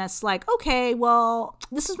someone that's like, okay, well,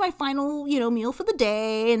 this is my final, meal for the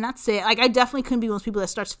day, and that's it. Like, I definitely couldn't be one of those people that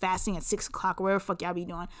starts fasting at 6 o'clock or whatever the fuck y'all be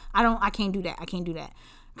doing. I can't do that.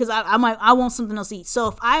 Because I want something else to eat. So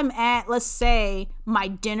if I'm at, let's say, my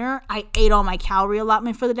dinner, I ate all my calorie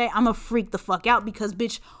allotment for the day, I'm going to freak the fuck out because,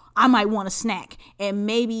 bitch, I might want a snack. And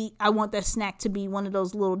maybe I want that snack to be one of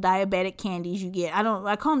those little diabetic candies you get.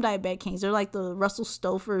 I call them diabetic candies. They're like the Russell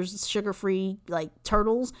Stover's sugar-free, like,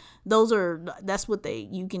 turtles. That's what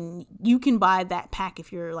you can buy that pack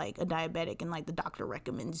if you're, like, a diabetic, and, like, the doctor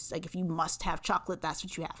recommends, like, if you must have chocolate, that's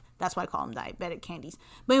what you have. That's why I call them diabetic candies.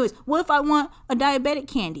 But anyways, what if I want a diabetic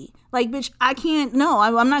candy? Like, bitch, I can't, no,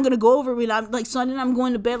 I'm not going to go over it. I'm like, so then I'm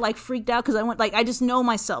going to bed, like, freaked out because I just know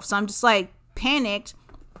myself. So I'm just, like, panicked.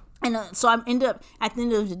 And so I end up, at the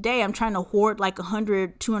end of the day, I'm trying to hoard like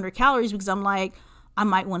 100, 200 calories because I'm like, I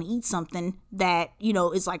might want to eat something that,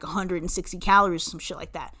 is like 160 calories, some shit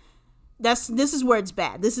like that. This is where it's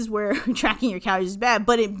bad. This is where tracking your calories is bad.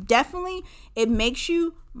 But it makes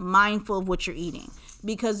you mindful of what you're eating.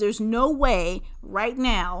 Because there's no way right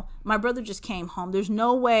now, my brother just came home. There's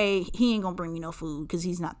no way he ain't gonna bring me no food because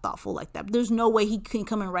he's not thoughtful like that. But there's no way he can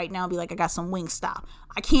come in right now and be like, I got some Wingstop.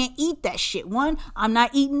 I can't eat that shit. One, I'm not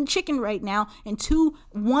eating chicken right now. And two,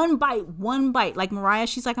 one bite. Like Mariah,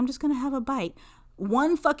 she's like, I'm just gonna have a bite.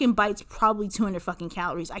 One fucking bite's probably 200 fucking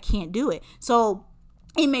calories. I can't do it. So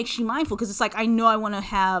it makes you mindful because it's like, I know I want to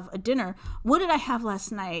have a dinner. What did I have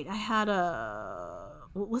last night? I had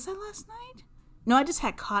was that last night? No, I just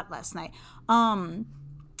had cod last night. The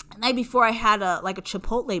night before I had a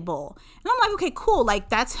Chipotle bowl. And I'm like, okay, cool. Like,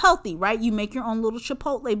 that's healthy, right? You make your own little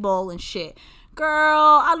Chipotle bowl and shit. Girl,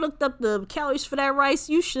 I looked up the calories for that rice.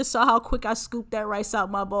 You should have saw how quick I scooped that rice out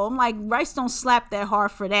my bowl. I'm like, rice don't slap that hard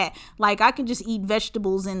for that. Like, I can just eat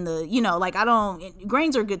vegetables in the,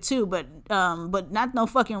 grains are good too, but not no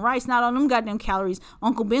fucking rice, not on them goddamn calories.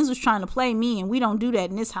 Uncle Ben's was trying to play me, and we don't do that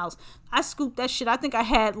in this house. I scooped that shit. I think I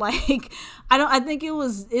had what is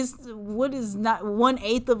not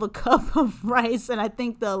 1/8 of a cup of rice, and I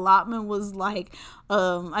think the allotment was like,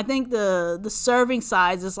 I think the serving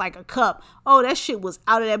size is like a cup. Oh, that shit was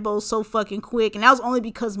out of that bowl so fucking quick, and that was only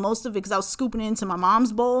because most of it, because I was scooping it into my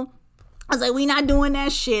mom's bowl. I was like, we not doing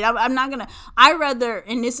that shit. I'm not gonna. I rather,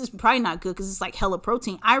 and this is probably not good because it's like hella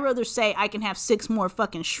protein. I rather say I can have 6 more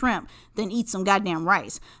fucking shrimp than eat some goddamn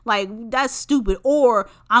rice. Like, that's stupid. Or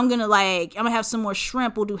I'm gonna have some more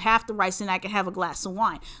shrimp. We'll do half the rice and I can have a glass of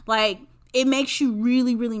wine. Like, it makes you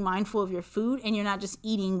really, really mindful of your food, and you're not just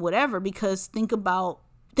eating whatever. Because think about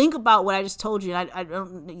what I just told you. I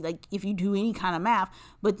don't, like, if you do any kind of math,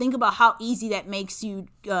 but think about how easy that makes you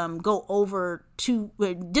go over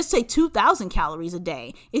just say 2,000 calories a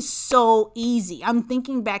day. It's so easy. I'm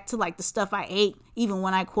thinking back to like the stuff I ate, even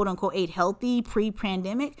when I quote unquote ate healthy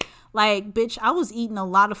pre-pandemic. Like, bitch, I was eating a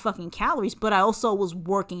lot of fucking calories, but I also was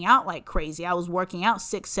working out like crazy. I was working out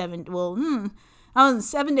 7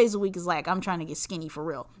 days a week is like, I'm trying to get skinny for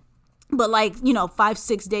real. But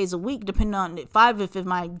 5-6 days a week, depending on 5 if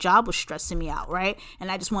my job was stressing me out, right?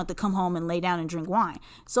 And I just wanted to come home and lay down and drink wine.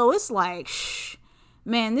 So it's like,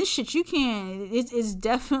 man, this shit, you can't, it's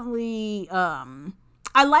definitely,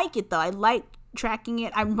 I like it though. I like tracking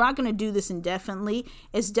it. I'm not going to do this indefinitely.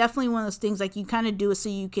 It's definitely one of those things, like, you kind of do it so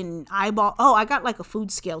you can eyeball. Oh, I got like a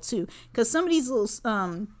food scale too. Because some of these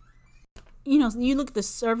little, you look at the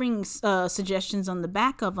serving suggestions on the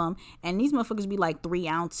back of them, and these motherfuckers be like 3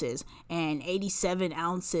 ounces and 87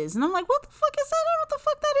 ounces. And I'm like, what the fuck is that? I don't know what the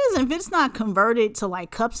fuck that is. And if it's not converted to like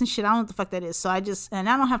cups and shit, I don't know what the fuck that is. So I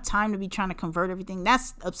don't have time to be trying to convert everything.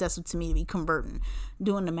 That's obsessive to me, to be converting.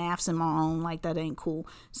 Doing the maths in my own, like, that ain't cool.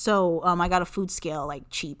 So I got a food scale, like,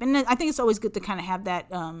 cheap. And I think it's always good to kind of have that.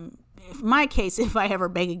 In my case, if I ever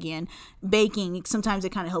bake again, baking, sometimes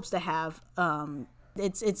it kind of helps to have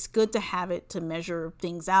it's good to have it to measure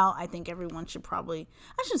things out. I think everyone should probably,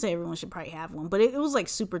 I shouldn't say everyone should probably have one, but it was like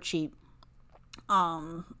super cheap. I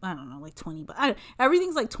don't know, like 20, but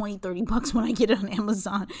everything's like 20-30 bucks when I get it on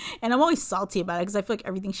Amazon, and I'm always salty about it because I feel like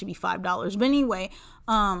everything should be $5. But anyway,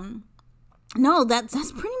 no,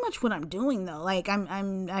 that's pretty much what I'm doing though. Like,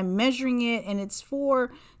 I'm measuring it, and it's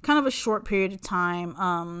for kind of a short period of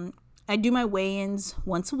time. I do my weigh-ins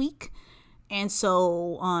once a week. And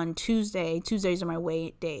so on Tuesdays are my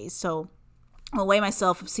weigh days. So I'll weigh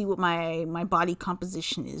myself, see what my body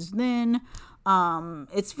composition is then.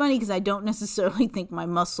 It's funny because I don't necessarily think my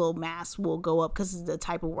muscle mass will go up because of the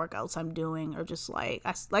type of workouts I'm doing, or just like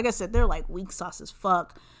I said, they're like weak sauce as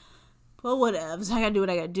fuck. But whatever, so I gotta do what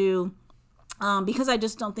I gotta do. Because I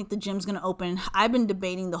just don't think the gym's gonna open. I've been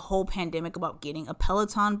debating the whole pandemic about getting a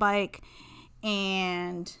Peloton bike,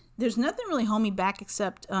 and there's nothing really holding me back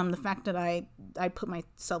except the fact that I put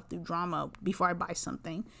myself through drama before I buy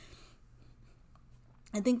something.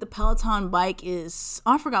 I think the Peloton bike is,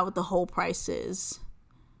 I forgot what the whole price is.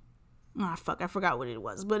 I forgot what it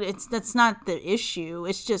was, but that's not the issue.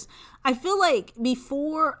 It's just, I feel like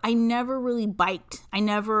before I never really biked. I'm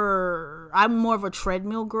more of a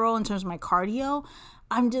treadmill girl in terms of my cardio.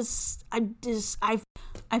 I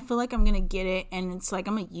feel like I'm going to get it, and it's like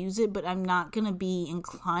I'm going to use it, but I'm not going to be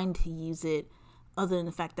inclined to use it other than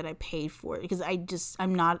the fact that I paid for it, because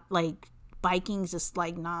I'm not like, biking's just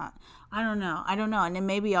like not, I don't know. And then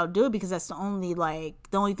maybe I'll do it because that's the only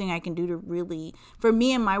thing I can do to really, for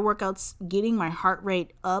me and my workouts, getting my heart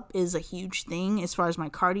rate up is a huge thing as far as my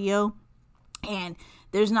cardio. And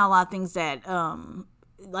there's not a lot of things that,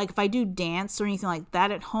 like if I do dance or anything like that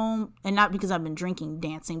at home, and not because I've been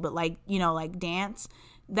dancing, but like dance,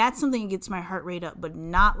 that's something that gets my heart rate up, but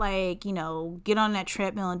not like, get on that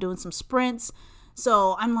treadmill and doing some sprints.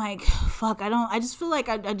 So I'm like, fuck, I just feel like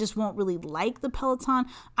I just won't really like the Peloton.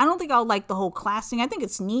 I don't think I'll like the whole class thing. I think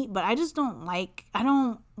it's neat, but I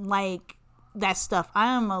don't like that stuff.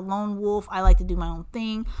 I am a lone wolf. I like to do my own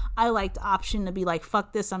thing. I like the option to be like,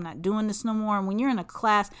 fuck this, I'm not doing this no more. And when you're in a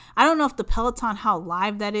class, I don't know if the Peloton, how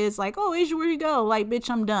live that is. Like, oh, Asia, where you go? Like, bitch,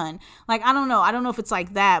 I'm done. Like, I don't know. I don't know if it's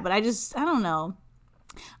like that, but I don't know.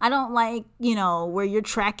 I don't like, where you're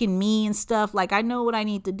tracking me and stuff. Like, I know what I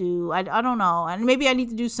need to do. I don't know. And maybe I need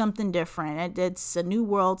to do something different. It's a new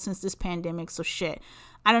world since this pandemic. So shit.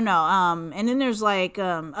 I don't know. And then there's like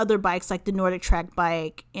other bikes like the Nordic Track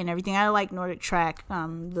bike and everything. I like Nordic Track,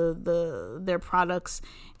 their products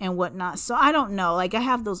and whatnot. So I don't know. Like, I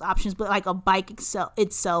have those options, but like a bike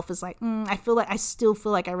itself is like, I still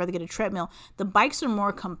feel like I'd rather get a treadmill. The bikes are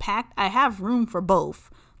more compact. I have room for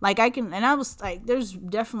both. Like I can, and I was like, there's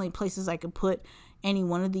definitely places I could put any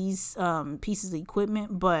one of these pieces of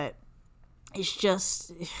equipment, but it's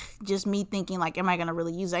just me thinking like, am I going to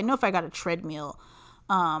really use it? I know if I got a treadmill,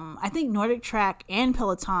 I think Nordic Track and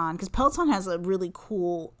Peloton, because Peloton has a really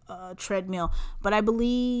cool treadmill, but I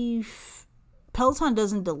believe Peloton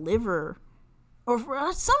doesn't deliver, or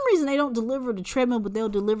for some reason they don't deliver the treadmill, but they'll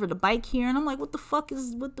deliver the bike here. And I'm like, what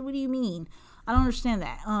do you mean? I don't understand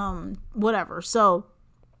that. Whatever. So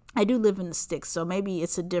I do live in the sticks, so maybe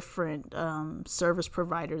it's a different service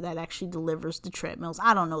provider that actually delivers the treadmills.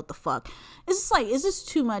 I don't know what the fuck. It's just like, is this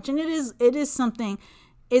too much? And it is something.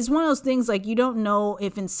 It's one of those things like you don't know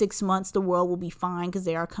if in 6 months the world will be fine because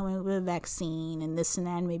they are coming with a vaccine and this and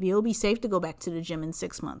that. And maybe it'll be safe to go back to the gym in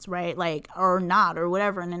 6 months, right? Like, or not, or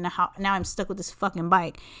whatever. And then now I'm stuck with this fucking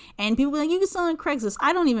bike. And people be like, you can sell on Craigslist.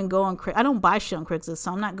 I don't even go on Craigslist. I don't buy shit on Craigslist,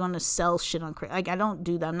 so I'm not going to sell shit on Craigslist. Like, I don't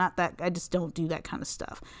do that. I'm not that. I just don't do that kind of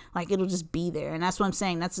stuff. Like, it'll just be there. And that's what I'm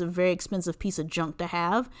saying. That's a very expensive piece of junk to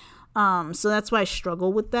have. So that's why I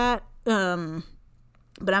struggle with that.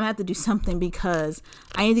 But I'm going to have to do something because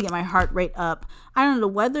I need to get my heart rate up. I don't know. The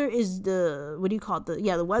weather is the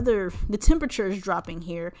weather, the temperature is dropping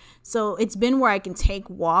here. So it's been where I can take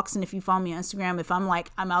walks. And if you follow me on Instagram, if I'm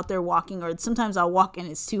like, I'm out there walking, or sometimes I'll walk and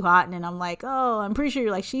it's too hot. And then I'm like, oh, I'm pretty sure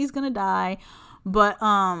you're like, she's going to die. But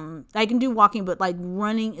I can do walking, but like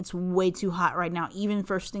running, it's way too hot right now. Even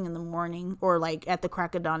first thing in the morning or like at the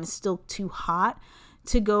crack of dawn, it's still too hot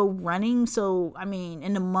to go running. So I mean,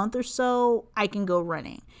 in a month or so I can go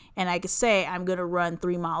running, and I could say I'm gonna run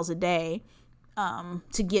 3 miles a day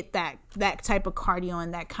to get that type of cardio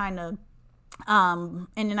and that kind of and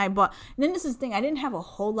then this is the thing, I didn't have a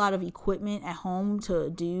whole lot of equipment at home to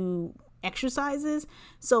do exercises,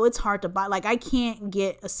 so it's hard to buy. Like, I can't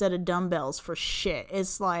get a set of dumbbells for shit.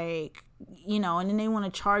 It's like, and then they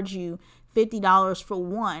want to charge you $50 for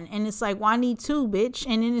one, and it's like, well, I need two, bitch.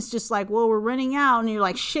 And then it's just like, well, we're running out, and you're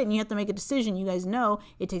like, shit, and you have to make a decision. You guys know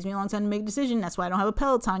it takes me a long time to make a decision. That's why I don't have a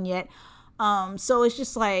Peloton yet. So it's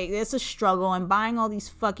just like, it's a struggle, and buying all these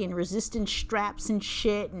fucking resistance straps and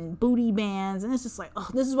shit and booty bands, and it's just like, oh,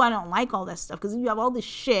 this is why I don't like all that stuff, because you have all this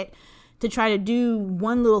shit to try to do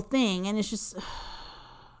one little thing, and it's just,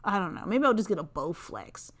 I don't know. Maybe I'll just get a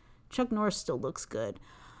Bowflex. Chuck Norris still looks good.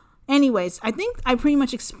 Anyways, I think I pretty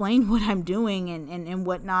much explained what I'm doing and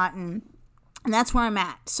whatnot. And And that's where I'm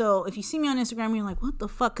at. So if you see me on Instagram, you're like, what the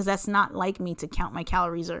fuck? Because that's not like me to count my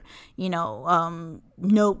calories or,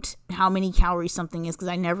 note how many calories something is, because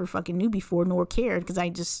I never fucking knew before nor cared, because I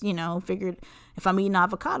just, figured if I'm eating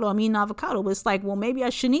avocado, I'm eating avocado. But it's like, well, maybe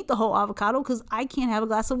I shouldn't eat the whole avocado because I can't have a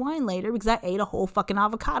glass of wine later because I ate a whole fucking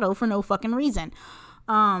avocado for no fucking reason.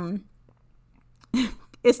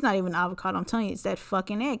 It's not even avocado. I'm telling you, it's that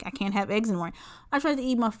fucking egg. I can't have eggs in the morning. I tried to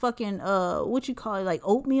eat my fucking, like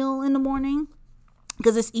oatmeal in the morning,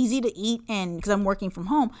 because it's easy to eat, and because I'm working from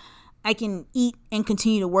home, I can eat and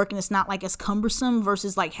continue to work, and it's not like as cumbersome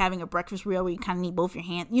versus like having a breakfast reel where you kind of need both your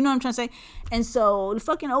hands. You know what I'm trying to say? And so the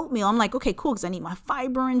fucking oatmeal, I'm like, okay, cool, because I need my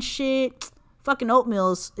fiber and shit. Fucking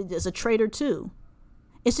oatmeal is a traitor too.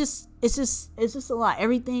 It's just a lot.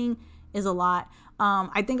 Everything is a lot.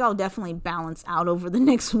 I think I'll definitely balance out over the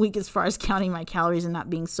next week as far as counting my calories and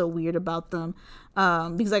not being so weird about them.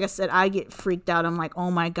 Because like I said, I get freaked out. I'm like,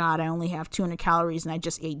 oh my God, I only have 200 calories and I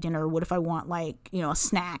just ate dinner. What if I want like, a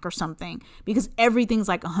snack or something? Because everything's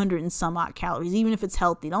like 100 and some odd calories, even if it's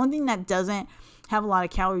healthy. The only thing that doesn't have a lot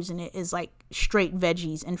of calories in it is like straight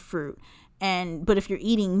veggies and fruit. But if you're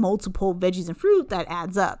eating multiple veggies and fruit, that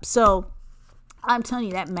adds up. So I'm telling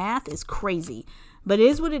you, that math is crazy. But it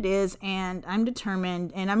is what it is, and I'm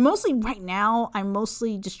determined. And I'm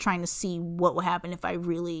mostly just trying to see what would happen if I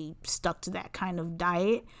really stuck to that kind of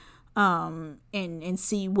diet, and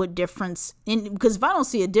see what difference. Because if I don't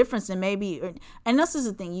see a difference, then maybe. And this is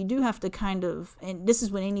the thing, you do have to kind of. And this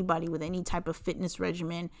is with anybody with any type of fitness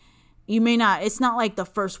regimen. You may not. It's not like the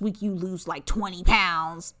first week you lose like 20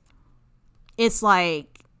 pounds. It's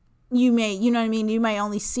like. You may, you know what I mean? You may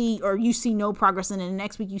only see, or you see no progress, and then the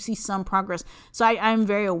next week you see some progress. So I'm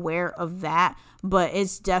very aware of that, but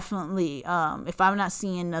it's definitely, if I'm not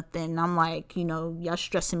seeing nothing, I'm like, y'all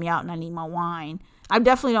stressing me out and I need my wine. I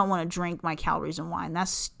definitely don't want to drink my calories in wine. That's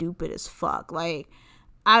stupid as fuck. Like,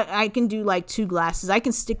 I can do like 2 glasses. I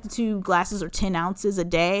can stick to 2 glasses or 10 ounces a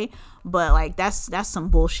day, but like, that's some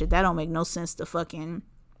bullshit. That don't make no sense to fucking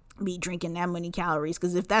be drinking that many calories,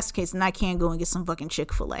 because if that's the case, then I can't go and get some fucking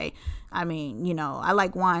Chick-fil-A. I mean, I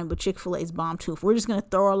like wine, but Chick-fil-A is bomb too. If we're just gonna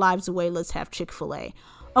throw our lives away, let's have Chick-fil-A.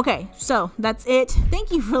 Okay, so that's it.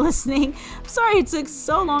 Thank you for listening. I'm sorry it took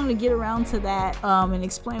so long to get around to that and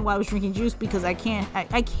explain why I was drinking juice, because I can't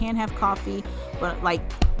have coffee, but like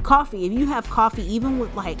coffee, if you have coffee even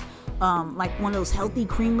with like one of those healthy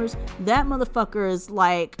creamers, that motherfucker is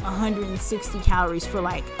like 160 calories for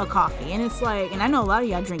like a coffee. And it's like, and I know a lot of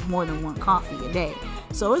y'all drink more than 1 coffee a day,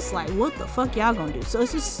 so it's like, what the fuck y'all gonna do? So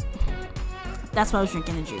it's just, that's why I was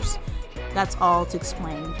drinking the juice. That's all to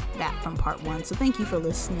explain that from part 1. So thank you for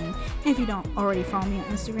listening. And if you don't already follow me on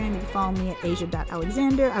Instagram, you can follow me at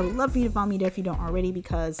asia.alexander. I would love for you to follow me there if you don't already,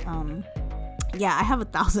 because I have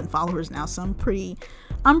 1,000 followers now, so I'm pretty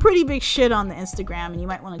big shit on the Instagram, and you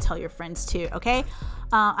might want to tell your friends too. Okay,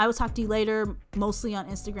 I will talk to you later, mostly on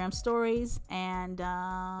Instagram stories, and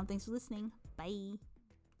thanks for listening. Bye.